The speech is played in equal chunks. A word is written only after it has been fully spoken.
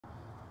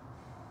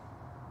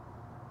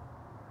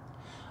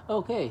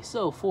Okay,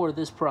 so for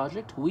this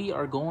project, we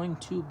are going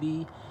to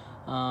be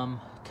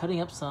cutting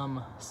up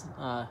some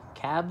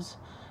cabs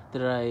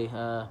that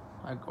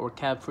or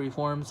cab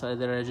freeforms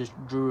that I just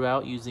drew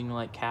out using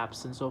like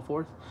caps and so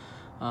forth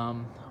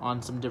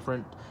on some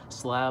different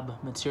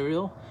slab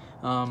material.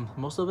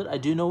 Most of it I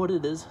do know what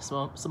it is,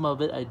 some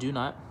of it I do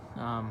not.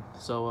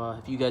 So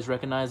if you guys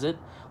recognize it,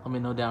 let me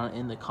know down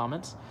in the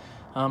comments.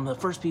 The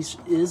first piece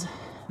is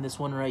this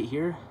one right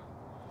here.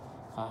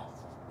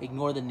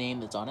 Ignore the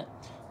name that's on it,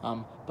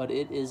 but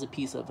it is a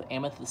piece of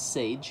amethyst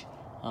sage.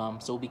 So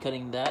we'll be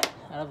cutting that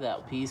out of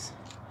that piece.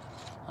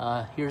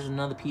 Here's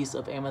another piece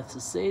of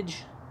amethyst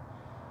sage.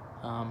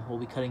 We'll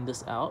be cutting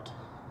this out.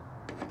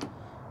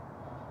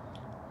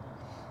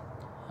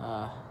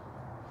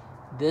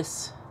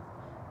 This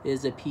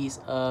is a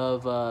piece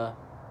of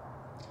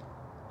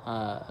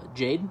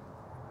jade.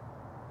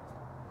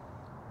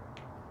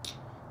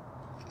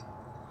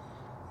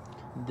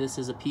 This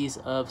is a piece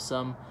of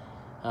some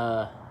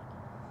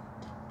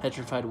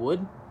petrified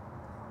wood.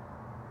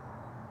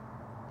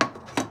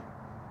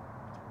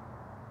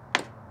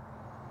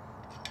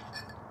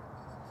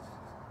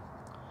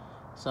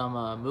 Some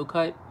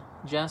mookaite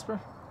jasper.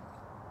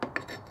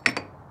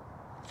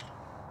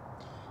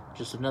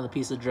 Just another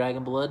piece of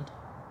dragon blood.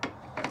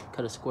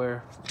 Cut a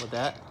square with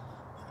that.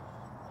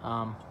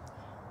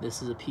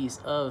 This is a piece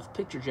of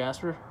picture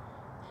jasper.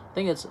 I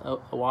think it's a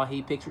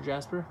Awahi picture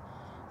jasper.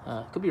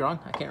 Could be wrong.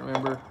 I can't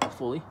remember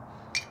fully.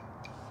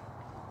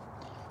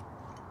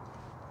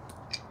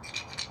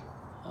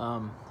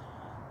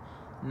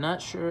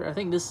 Not sure. I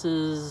think this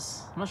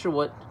is. I'm not sure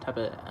what type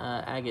of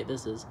agate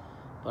this is,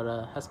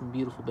 but has some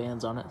beautiful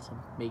bands on it. So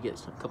may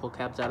get a couple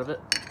cabs out of it.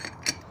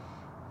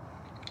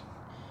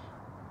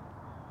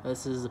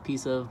 This is a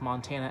piece of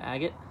Montana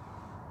agate.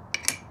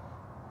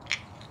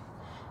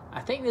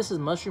 I think this is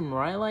mushroom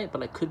rhyolite,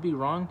 but I could be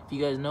wrong. If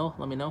you guys know,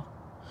 let me know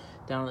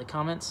down in the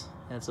comments.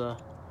 It's a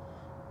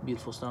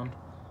beautiful stone.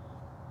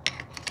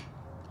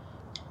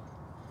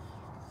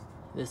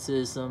 This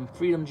is some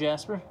freedom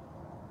jasper.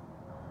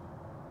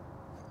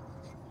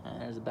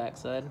 And there's the back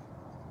side.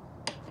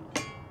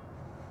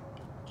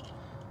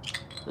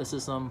 This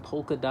is some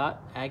polka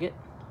dot agate.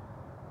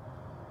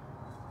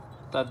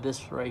 Thought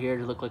this right here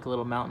looked like a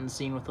little mountain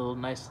scene with a little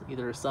nice,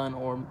 either a sun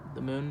or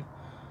the moon.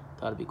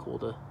 Thought it'd be cool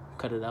to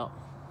cut it out.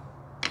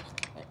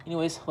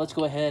 Anyways, let's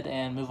go ahead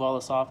and move all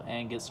this off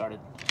and get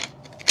started.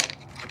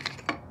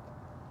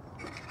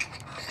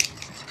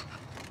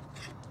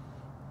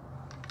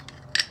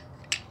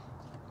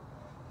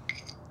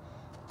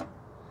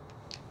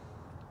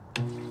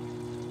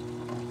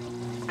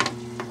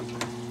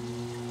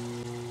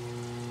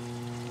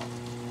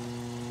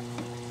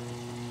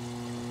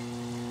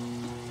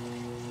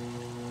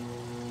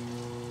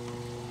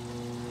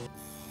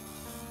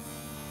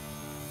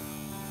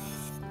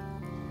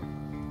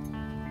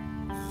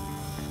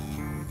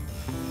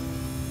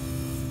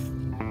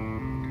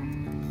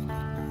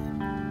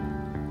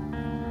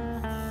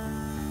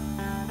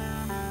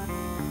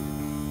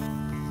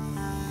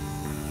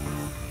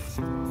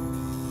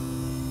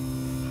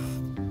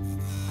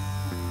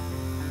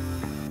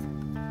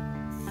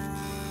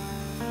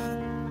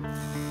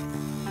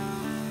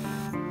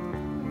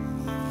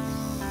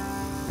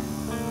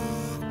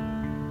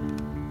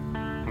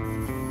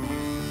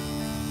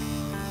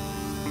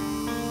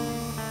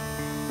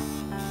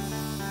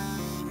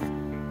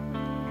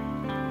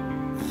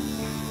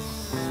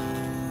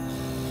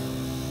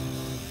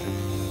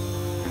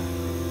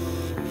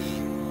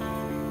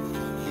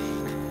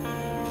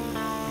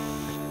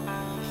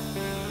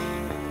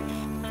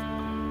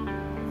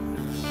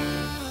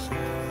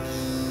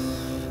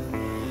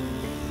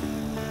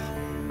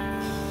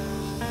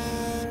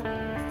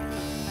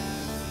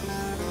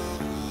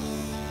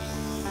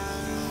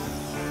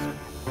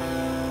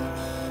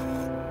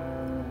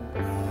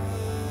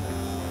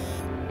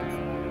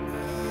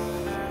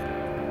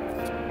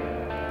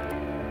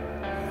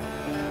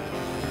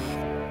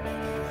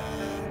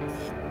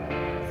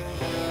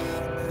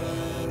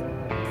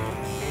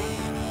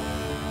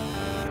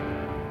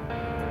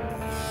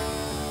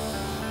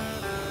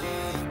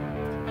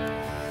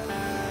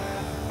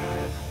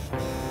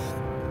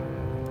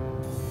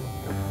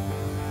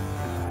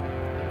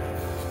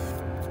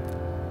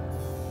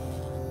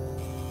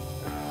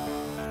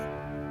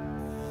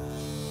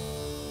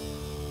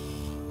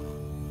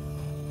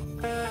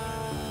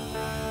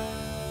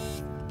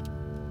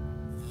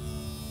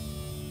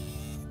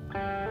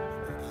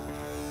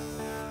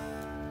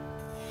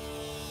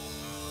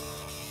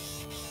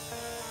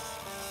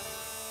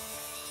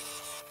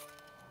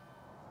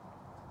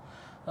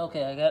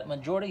 Okay, I got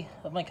majority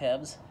of my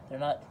cabs. They're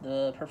not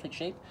the perfect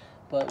shape,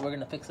 but we're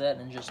gonna fix that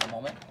in just a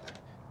moment.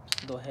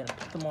 Just go ahead and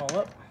pick them all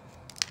up.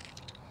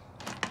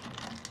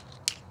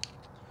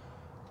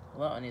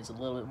 Well, that one needs a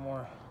little bit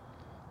more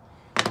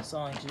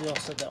sawing to do. I'll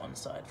set that one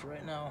aside for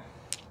right now.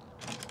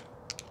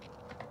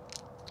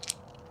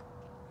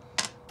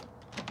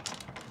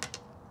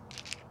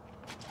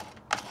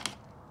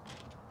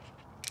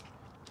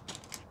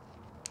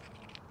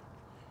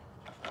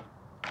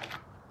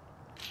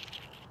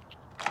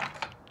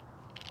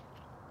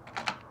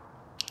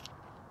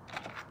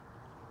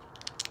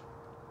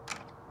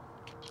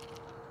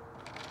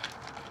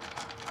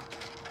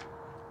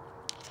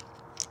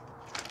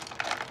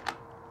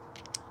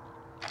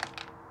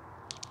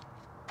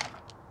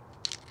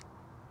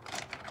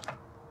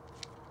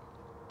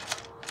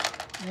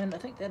 And I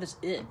think that is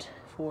it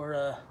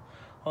for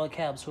all the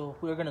cabs. So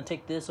we're going to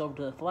take this over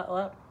to the flat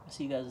lap.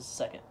 See you guys in a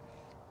second.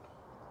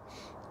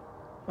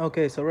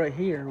 Okay, so right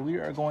here we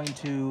are going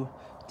to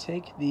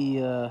take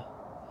the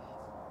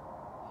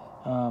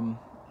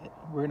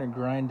we're going to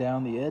grind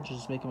down the edge,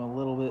 just make them a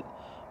little bit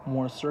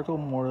more circle,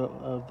 more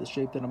of the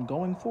shape that I'm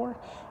going for.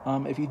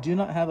 If you do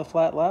not have a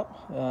flat lap,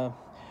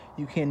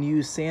 you can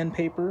use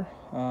sandpaper,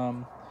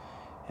 and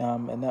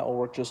that will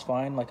work just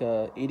fine, like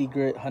a 80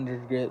 grit,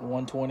 100 grit,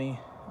 120,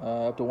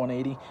 up to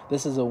 180.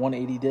 This is a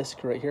 180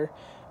 disc right here.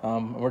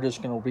 We're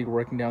just going to be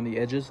working down the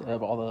edges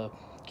of all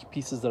the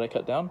pieces that I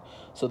cut down,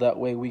 so that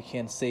way we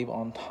can save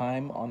on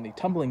time, on the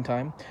tumbling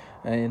time,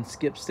 and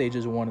skip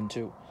stages 1 and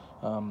 2.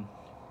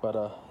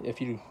 But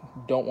if you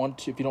don't want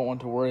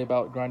to worry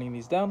about grinding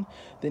these down,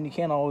 then you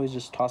can always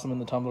just toss them in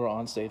the tumbler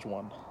on stage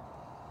 1.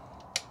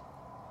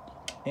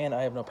 And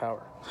I have no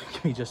power.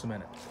 Give me just a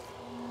minute.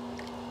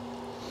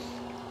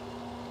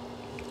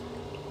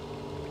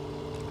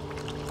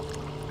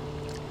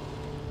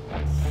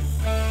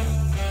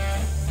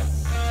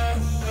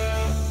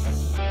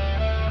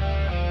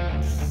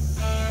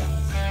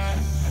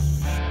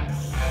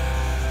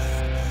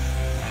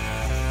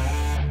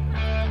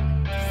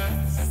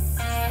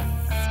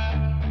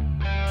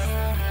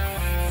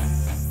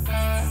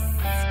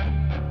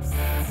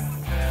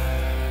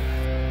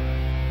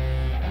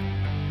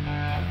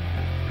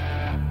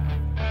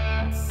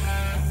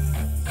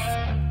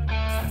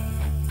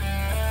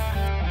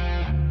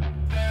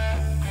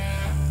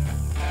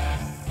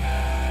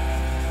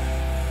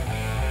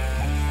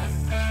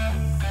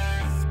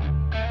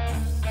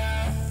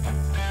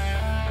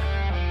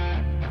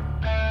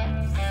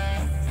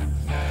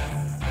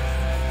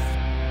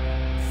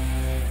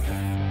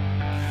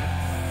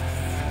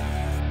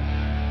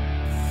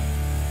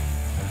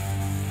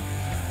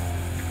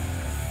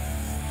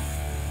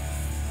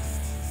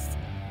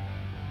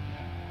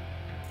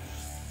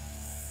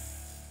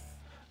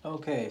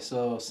 Okay,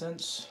 so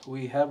since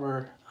we have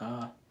our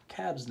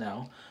cabs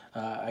now,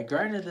 I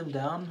grinded them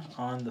down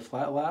on the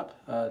flat lap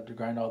to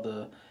grind all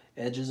the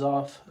edges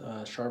off,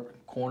 sharp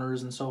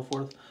corners and so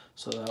forth,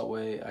 so that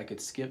way I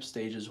could skip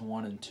stages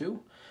 1 and 2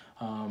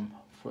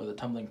 for the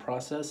tumbling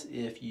process.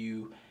 If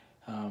you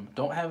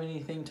don't have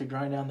anything to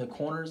grind down the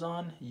corners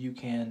on, you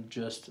can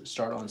just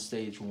start on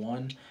stage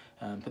 1,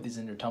 put these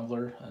in your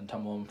tumbler and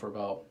tumble them for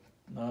about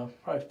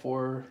probably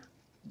 4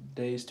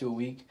 days to a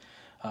week.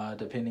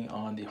 Depending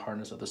on the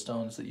hardness of the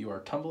stones that you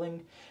are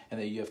tumbling and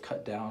that you have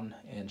cut down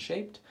and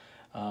shaped.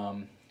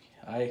 I'm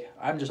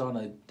just on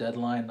a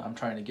deadline. I'm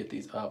trying to get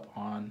these up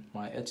on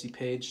my Etsy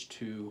page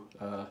to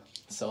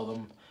sell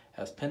them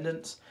as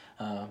pendants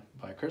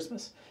by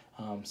Christmas.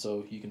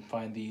 So you can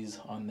find these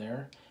on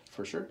there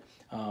for sure.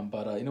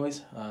 But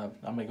anyways, I'm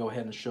gonna go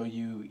ahead and show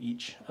you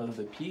each of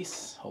the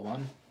piece. Hold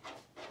on.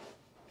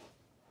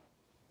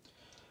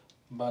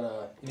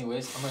 But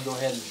anyways, I'm gonna go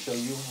ahead and show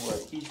you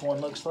what each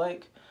one looks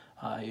like.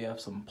 You have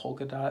some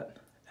polka dot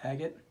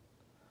agate.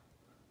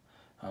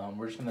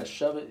 We're just gonna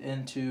shove it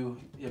into,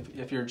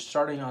 if you're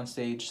starting on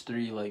stage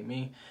 3 like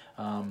me,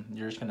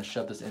 you're just gonna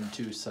shove this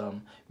into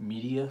some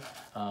media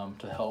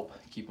to help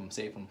keep them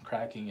safe from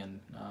cracking and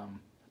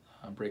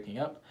breaking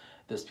up.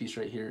 This piece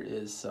right here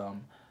is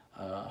some,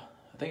 I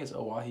think it's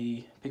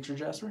Oahe picture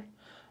jasper.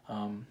 We're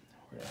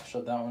gonna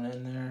shove that one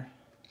in there.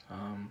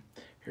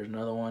 Here's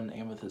another one,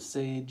 amethyst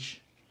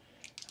sage.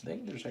 I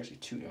think there's actually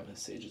 2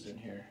 amethyst sages in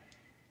here.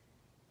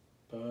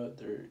 But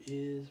there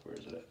is, where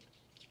is it at?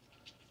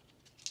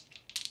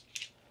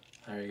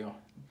 There you go.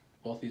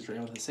 Both these are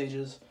amethyst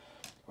sages.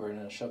 We're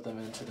gonna shove them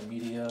into the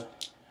media.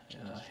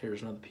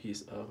 Here's another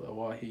piece of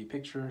Oahe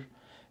picture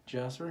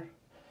jasper.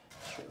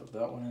 Shove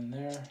that one in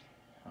there.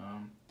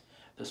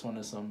 This one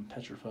is some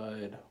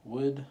petrified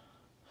wood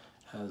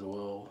as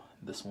well.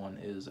 This one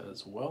is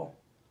as well.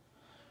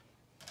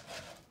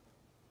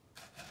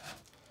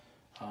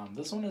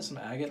 This one is some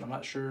agate. I'm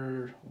not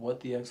sure what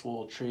the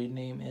actual trade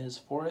name is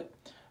for it.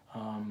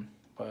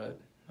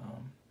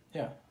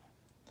 Yeah,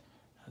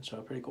 that's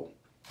pretty cool.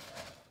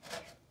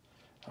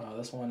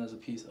 This one is a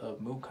piece of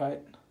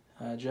mookaite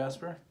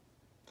jasper.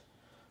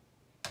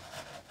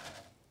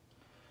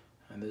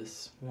 And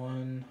this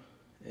one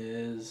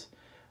is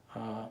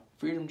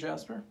freedom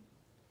jasper.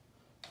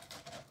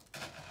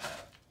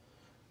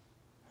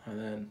 And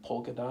then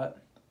polka dot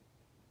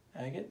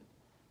agate.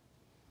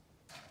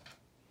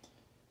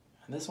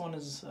 And this one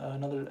is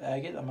another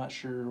agate. I'm not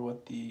sure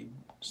what the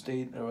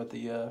state or what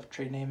the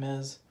trade name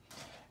is.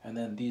 And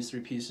then these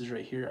 3 pieces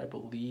right here, I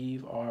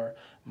believe, are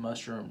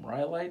mushroom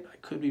rhyolite. I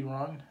could be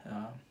wrong.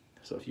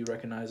 So if you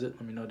recognize it,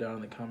 let me know down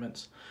in the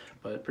comments.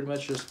 But pretty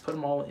much just put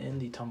them all in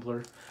the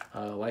tumbler,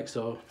 like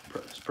so.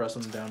 Press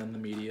them down in the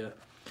media,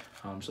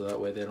 so that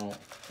way they don't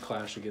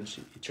clash against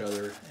each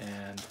other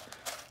and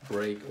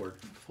break or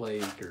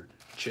flake or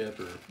chip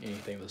or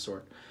anything of the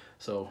sort.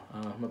 So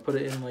I'm gonna put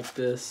it in like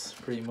this,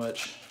 pretty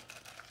much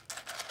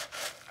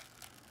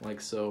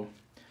like so.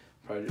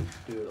 Probably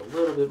do it a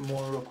little bit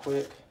more real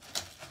quick.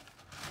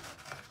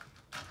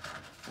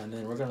 And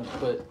then we're gonna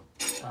put,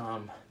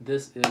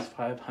 this is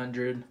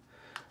 500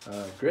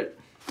 grit.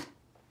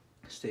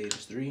 stage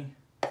 3.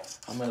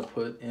 I'm gonna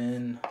put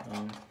in,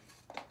 I'm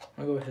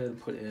gonna go ahead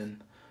and put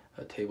in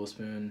a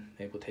tablespoon,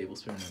 maybe a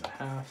tablespoon and a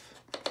half.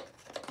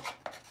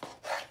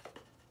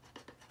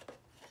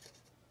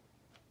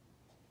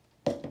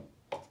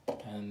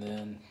 And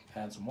then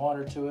add some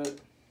water to it.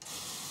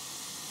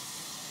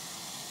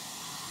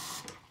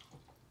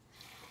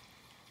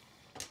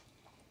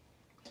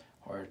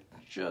 Or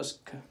just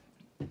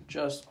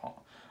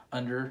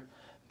under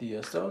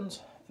the stones.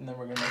 And then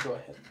we're gonna go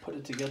ahead and put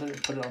it together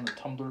and put it on the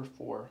tumbler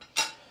for,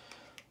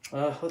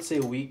 let's say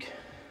a week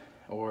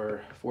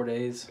or 4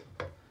 days,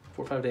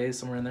 4 or 5 days,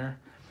 somewhere in there.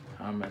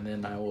 And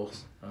then I will,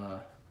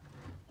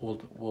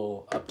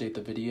 we'll update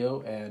the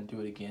video and do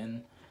it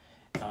again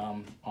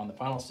on the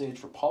final stage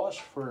for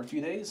polish for a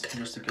few days,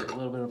 just to get a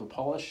little bit of a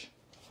polish.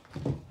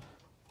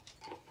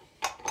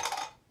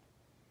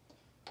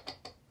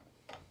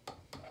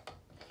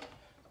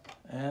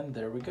 And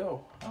there we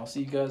go. I'll see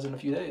you guys in a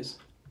few days,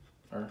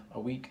 or a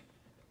week.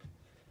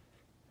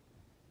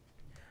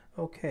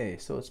 Okay,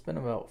 so it's been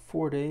about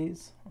 4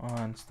 days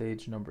on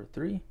stage number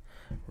 3.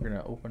 We're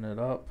gonna open it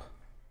up.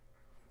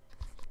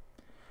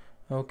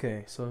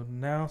 Okay, so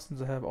now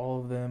since I have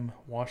all of them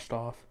washed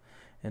off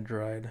and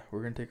dried,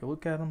 we're gonna take a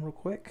look at them real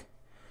quick.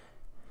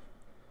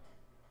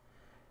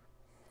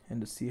 And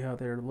to see how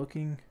they're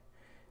looking,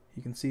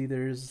 you can see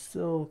there's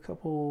still a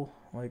couple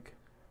like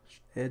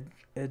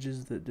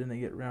edges that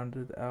didn't get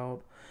rounded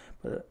out,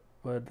 but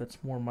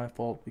that's more my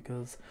fault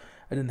because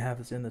I didn't have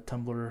this in the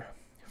tumbler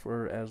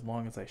for as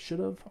long as I should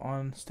have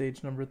on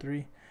stage number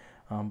 3.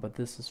 But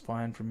this is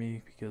fine for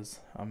me because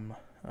I'm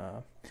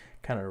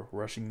kind of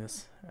rushing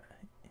this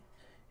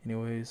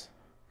anyways.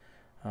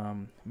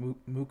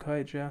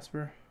 Mookai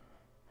jasper,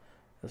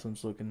 this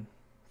one's looking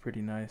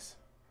pretty nice.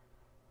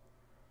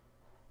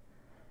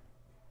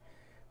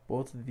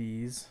 Both of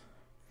these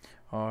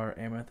are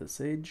amethyst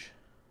sage,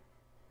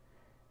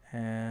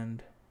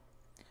 and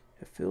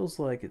it feels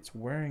like it's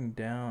wearing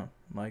down,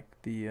 like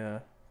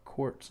the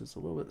quartz is a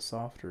little bit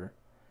softer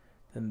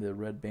than the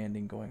red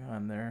banding going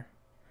on there,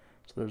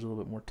 so there's a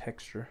little bit more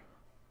texture,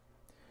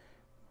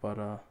 but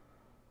I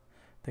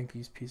think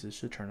these pieces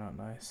should turn out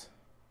nice.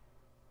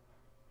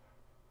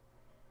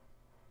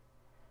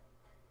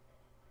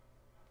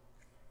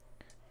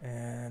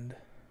 And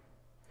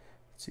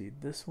let's see,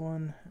 this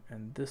one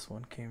and this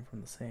one came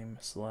from the same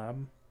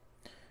slab.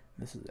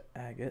 This is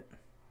agate,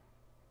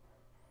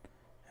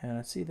 and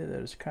I see that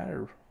there's kind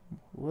of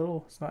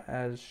little, it's not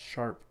as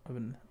sharp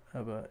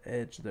of a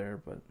edge there,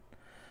 but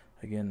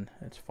again,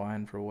 it's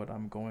fine for what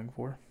I'm going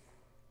for.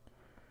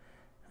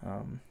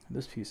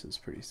 This piece is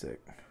pretty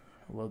sick. I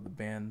love the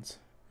bands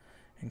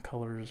and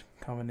colors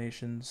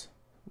combinations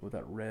with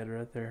that red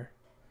right there.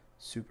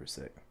 Super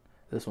sick.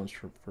 This one's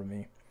for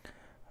me,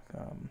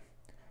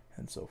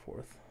 and so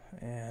forth.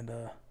 And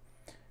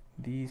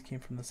these came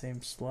from the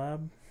same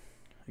slab.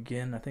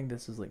 Again, I think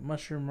this is like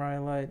mushroom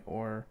rhyolite,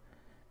 or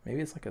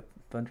maybe it's like a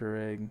thunder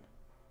egg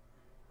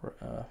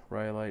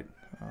rhyolite.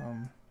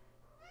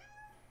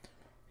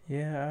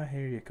 Yeah, I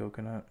hear you,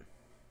 coconut.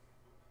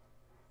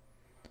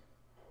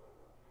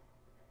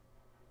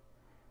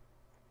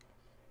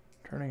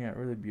 Turning out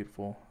really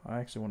beautiful. I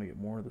actually want to get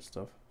more of this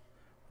stuff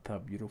with how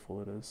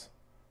beautiful it is.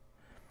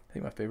 I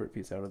think my favorite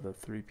piece out of the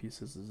 3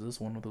 pieces is this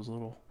one with those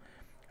little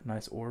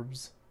nice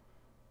orbs.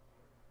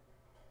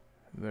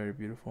 Very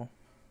beautiful.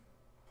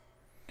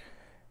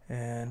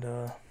 And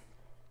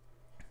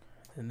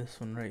then this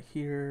one right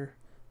here,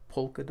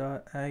 polka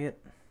dot agate.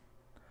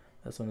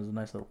 This one is a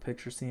nice little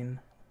picture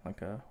scene,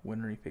 like a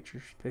wintry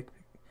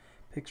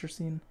picture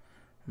scene,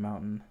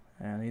 mountain,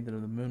 and either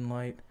the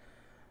moonlight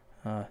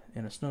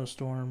in a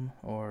snowstorm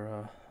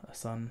or a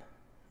sun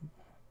and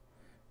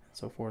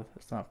so forth.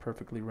 It's not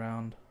perfectly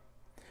round,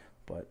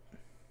 but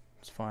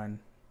it's fine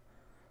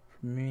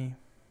for me.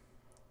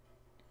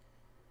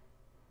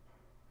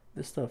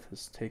 This stuff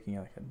is taking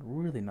like a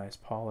really nice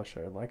polish.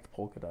 I like the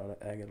polka dot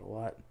agate a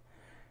lot.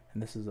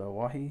 And this is a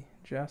Wahi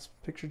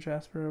picture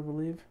jasper, I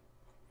believe.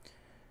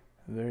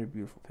 A very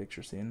beautiful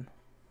picture scene.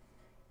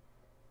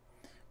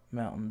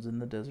 Mountains in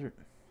the desert.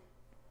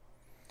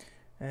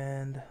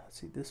 And let's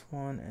see, this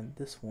one and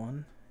this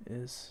one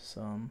is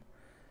some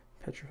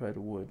petrified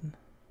wood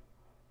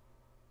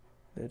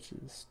that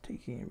is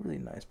taking a really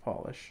nice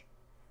polish.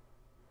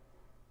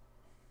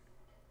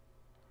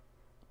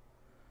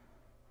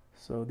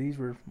 So these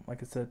were,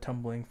 like I said,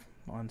 tumbling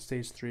on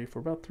stage 3 for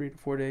about 3 to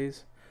 4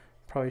 days.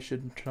 Probably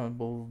shouldn't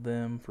tumble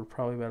them for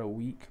probably about a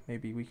week,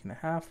 maybe a week and a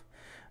half,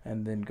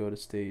 and then go to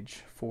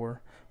stage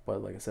 4.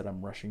 But like I said,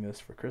 I'm rushing this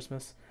for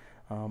Christmas.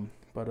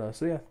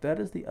 So yeah, that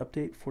is the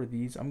update for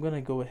these. I'm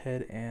gonna go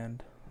ahead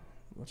and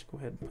let's go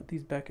ahead and put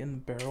these back in the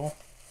barrel.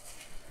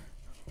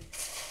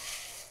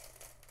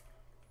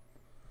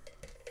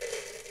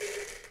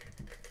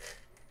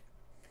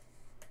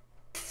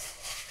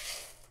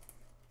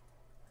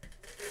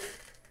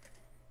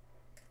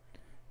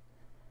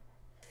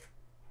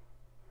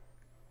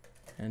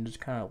 And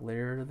just kind of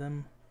layer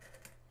them.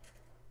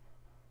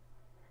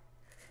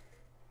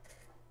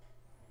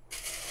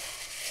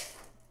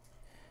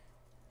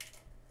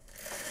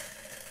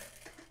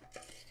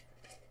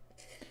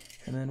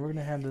 And then we're going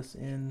to have this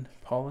in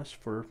polish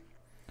for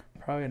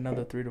probably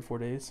another 3 to 4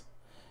 days,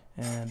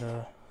 and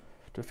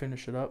to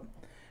finish it up.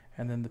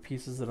 And then the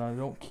pieces that I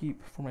don't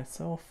keep for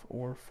myself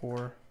or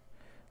for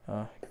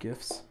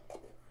gifts,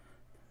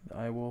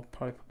 I will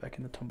probably put back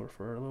in the tumbler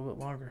for a little bit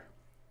longer.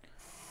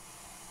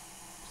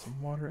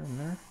 Some water in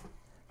there.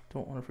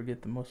 Don't want to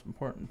forget the most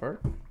important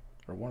part,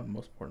 or one of the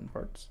most important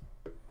parts.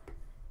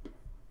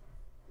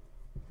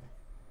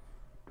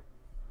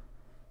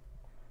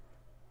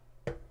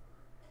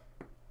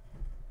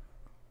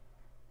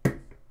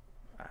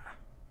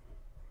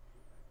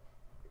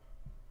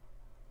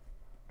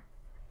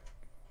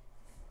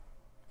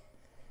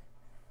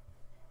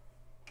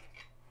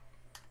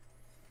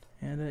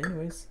 And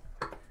anyways,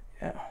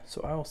 yeah,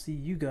 so I'll see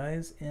you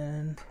guys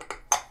in,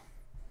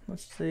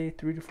 let's say,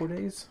 3 to 4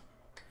 days,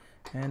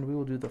 and we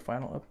will do the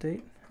final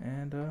update,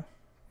 and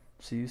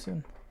see you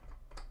soon.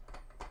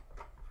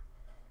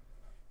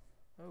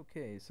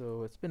 Okay,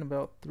 so it's been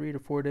about 3 to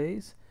 4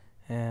 days,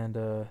 and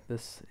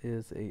this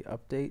is a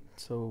update,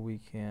 so we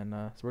can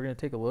so we're gonna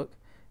take a look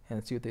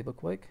and see what they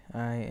look like.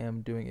 I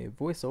am doing a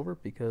voiceover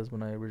because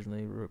when I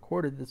originally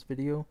recorded this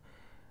video,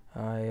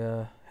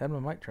 I had my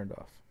mic turned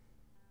off.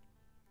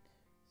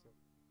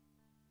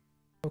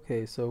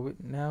 Okay, so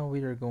now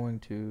we are going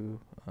to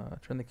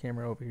turn the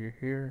camera over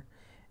here,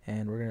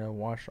 and we're going to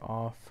wash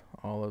off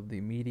all of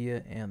the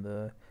media and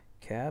the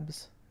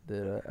cabs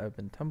that I've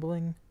been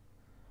tumbling.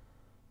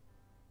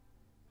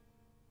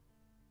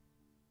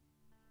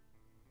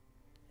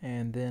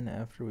 And then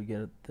after we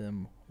get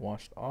them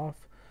washed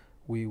off,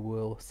 we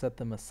will set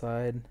them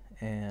aside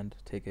and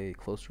take a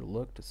closer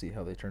look to see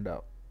how they turned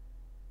out.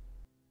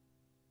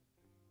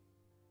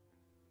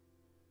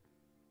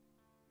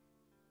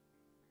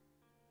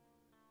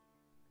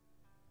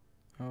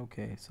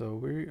 Okay, so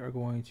we are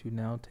going to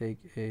now take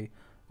a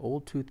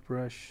old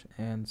toothbrush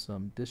and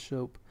some dish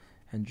soap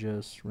and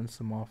just rinse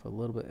them off a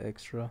little bit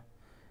extra,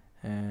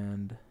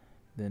 and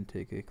then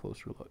take a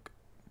closer look.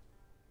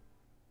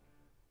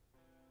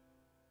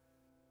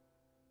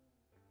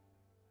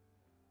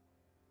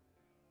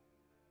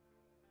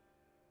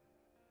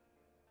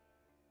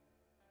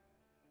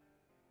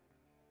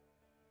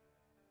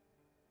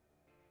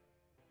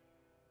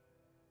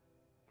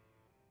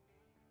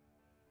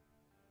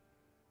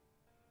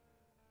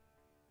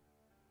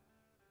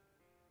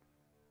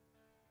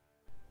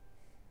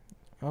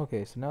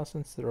 Okay, so now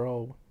since they're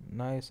all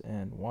nice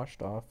and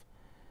washed off,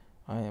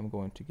 I am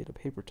going to get a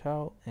paper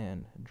towel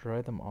and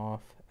dry them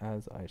off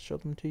as I show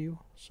them to you.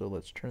 So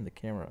let's turn the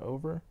camera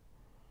over.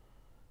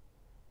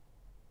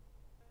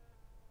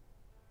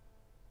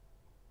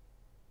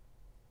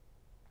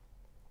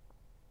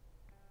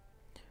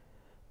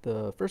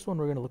 The first one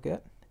we're going to look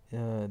at,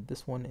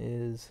 this one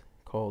is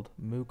called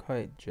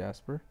Mookaite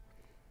Jasper.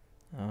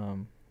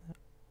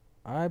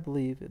 I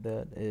believe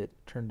that it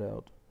turned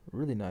out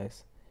really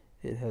nice.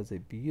 It has a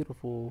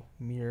beautiful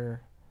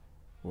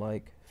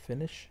mirror-like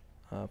finish,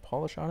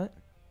 polish on it,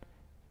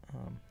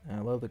 and I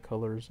love the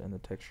colors and the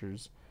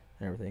textures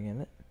and everything in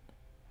it.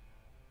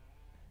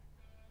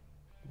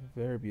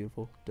 Very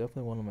beautiful.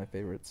 Definitely one of my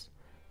favorites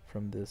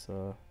from this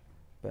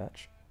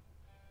batch.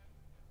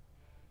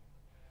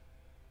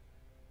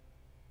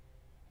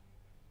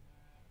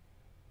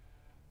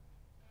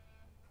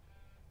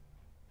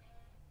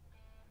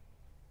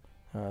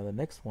 The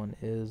next one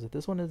is,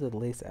 this one is a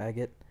lace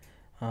agate.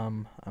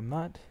 I'm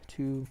not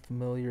too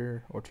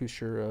familiar or too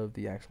sure of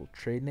the actual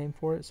trade name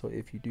for it, so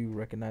if you do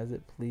recognize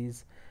it,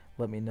 please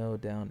let me know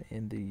down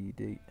in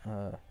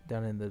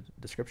the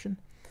description.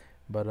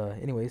 But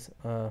anyways,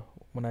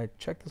 when I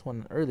checked this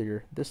one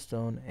earlier, this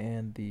stone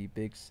and the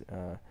big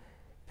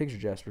picture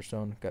jasper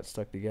stone got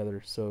stuck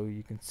together, so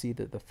you can see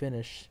that the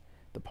finish,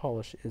 the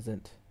polish,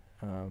 isn't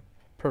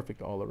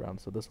perfect all around.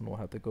 So this one will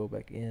have to go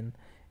back in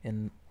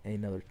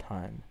another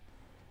time.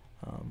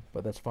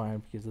 But that's fine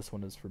because this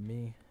one is for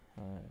me,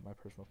 my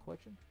personal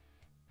collection.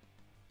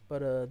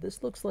 But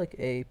this looks like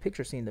a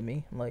picture scene to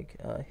me, like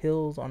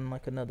hills on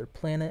like another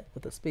planet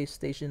with a space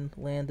station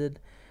landed.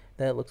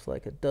 That looks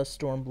like a dust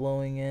storm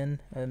blowing in,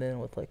 and then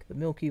with like the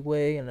Milky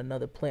Way and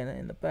another planet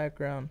in the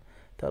background.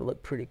 Thought it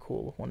looked pretty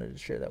cool. Wanted to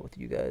share that with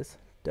you guys.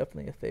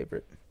 Definitely a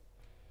favorite.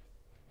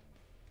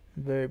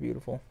 Very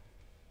beautiful.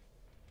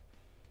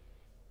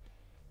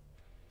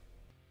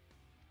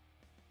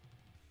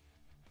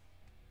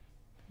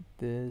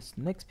 This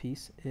next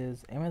piece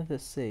is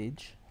Amethyst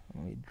Sage.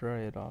 Let me dry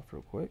it off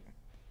real quick.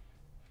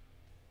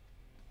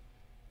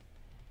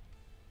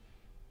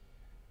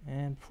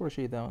 And before I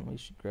show you that one, we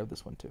should grab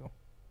this one too.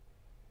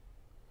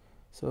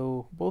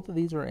 So both of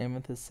these are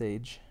Amethyst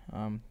Sage.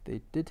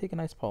 They did take a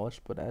nice polish,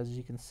 but as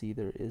you can see,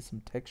 there is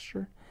some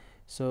texture.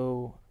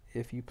 So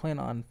if you plan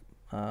on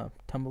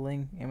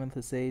tumbling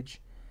Amethyst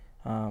Sage,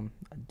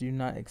 do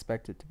not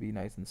expect it to be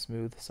nice and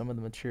smooth. Some of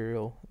the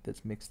material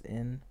that's mixed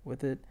in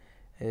with it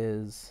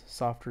is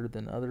softer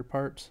than other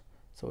parts,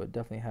 so it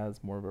definitely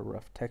has more of a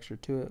rough texture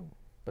to it,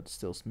 but it's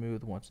still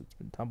smooth once it's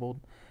been tumbled.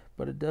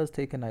 But it does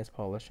take a nice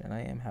polish, and I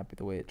am happy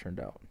the way it turned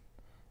out.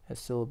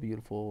 It's still a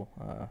beautiful,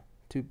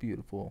 two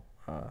beautiful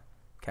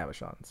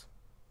cabochons.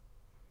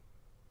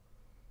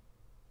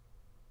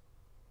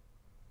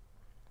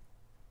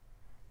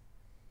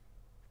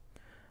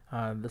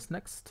 This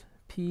next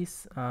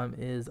piece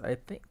is I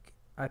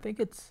think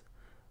it's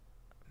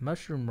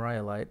mushroom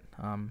rhyolite.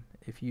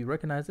 If you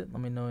recognize it,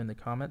 let me know in the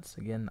comments.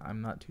 Again,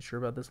 I'm not too sure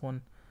about this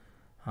one,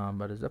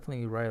 but it's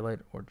definitely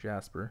rhyolite or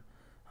jasper.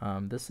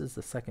 This is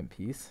the second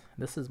piece.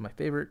 This is my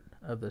favorite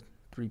of the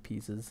 3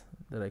 pieces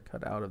that I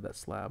cut out of that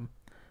slab.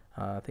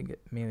 I think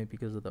it mainly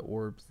because of the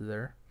orbs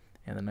there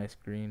and the nice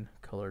green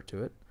color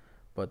to it,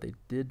 but they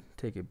did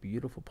take a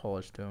beautiful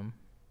polish to them.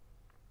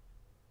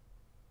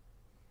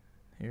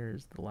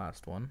 Here's the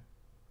last one.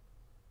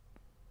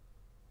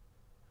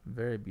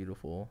 Very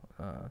beautiful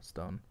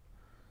stone.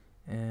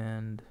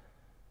 And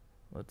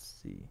let's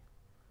see,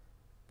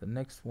 the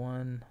next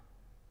one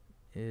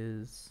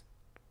is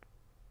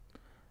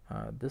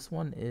this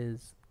one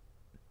is,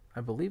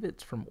 I believe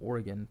it's from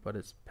Oregon, but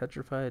it's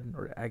petrified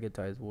or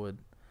agatized wood.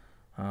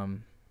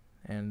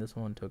 And this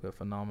one took a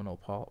phenomenal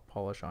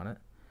polish on it,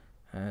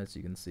 as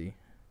you can see,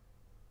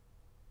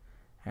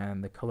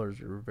 and the colors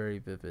are very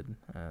vivid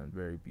and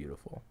very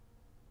beautiful.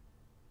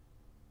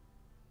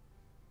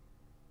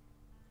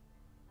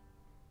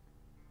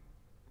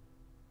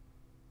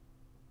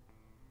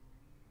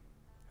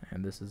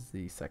 And this is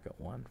the second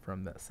one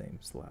from that same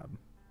slab.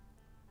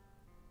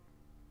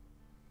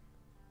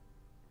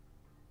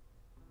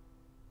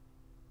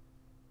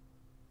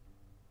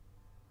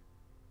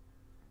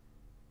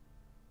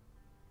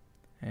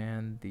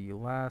 And the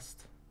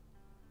last,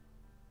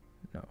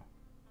 no,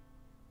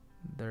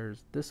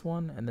 there's this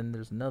one, and then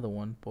there's another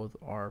one. Both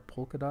are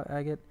polka dot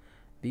agate.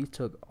 These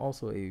took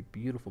also a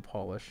beautiful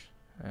polish,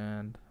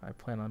 and I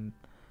plan on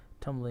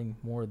tumbling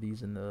more of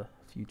these in the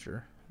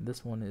future.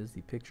 This one is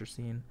the picture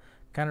scene.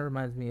 Kind of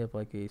reminds me of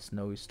like a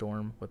snowy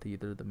storm with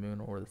either the moon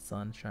or the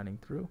sun shining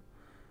through.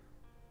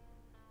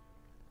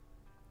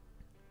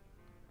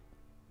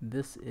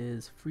 This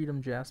is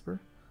Freedom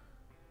Jasper,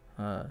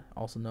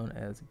 also known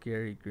as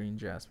Gary Green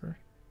Jasper.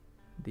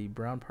 The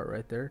brown part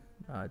right there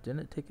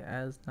didn't take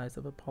as nice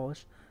of a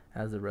polish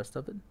as the rest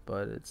of it,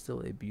 but it's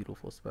still a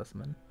beautiful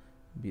specimen.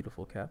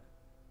 Beautiful cap.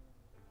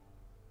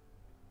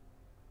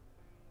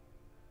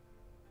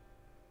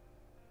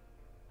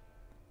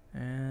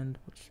 And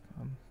which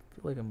I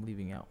feel like I'm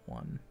leaving out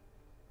one.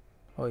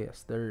 Oh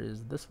yes, there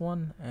is this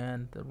one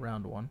and the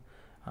round one.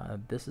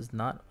 This is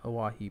not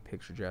Oahe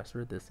picture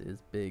jasper. This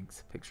is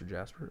Biggs picture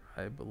jasper.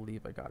 I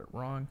believe I got it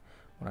wrong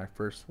when I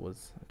first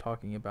was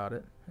talking about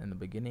it in the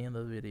beginning of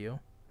the video.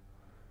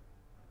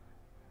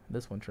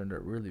 This one turned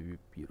out really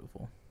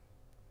beautiful.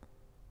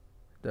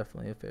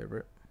 Definitely a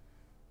favorite.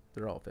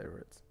 They're all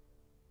favorites.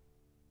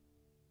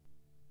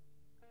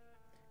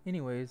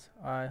 Anyways,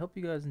 I hope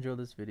you guys enjoyed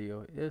this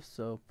video. If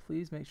so,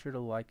 please make sure to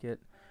like it,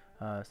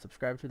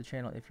 subscribe to the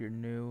channel if you're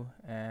new,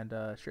 and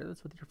share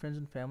this with your friends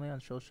and family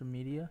on social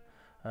media.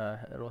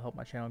 It'll help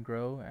my channel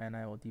grow, and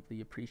I will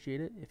deeply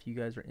appreciate it. If you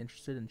guys are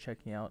interested in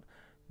checking out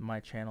my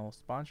channel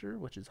sponsor,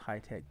 which is High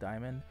Tech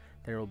Diamond,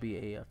 there will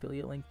be a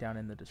affiliate link down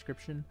in the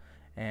description,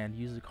 and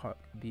use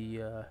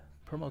the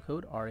promo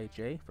code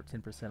RHA for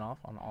 10% off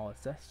on all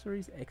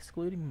accessories,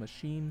 excluding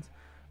machines,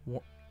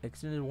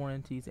 extended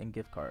warranties, and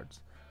gift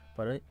cards.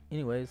 But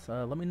anyways,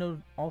 let me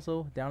know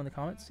also down in the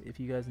comments if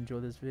you guys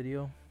enjoyed this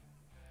video,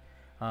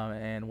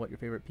 and what your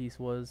favorite piece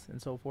was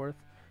and so forth.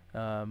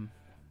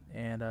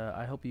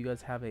 I hope you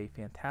guys have a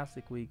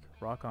fantastic week.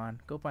 Rock on,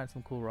 go find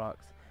some cool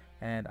rocks,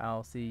 and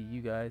I'll see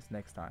you guys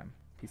next time.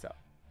 Peace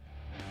out.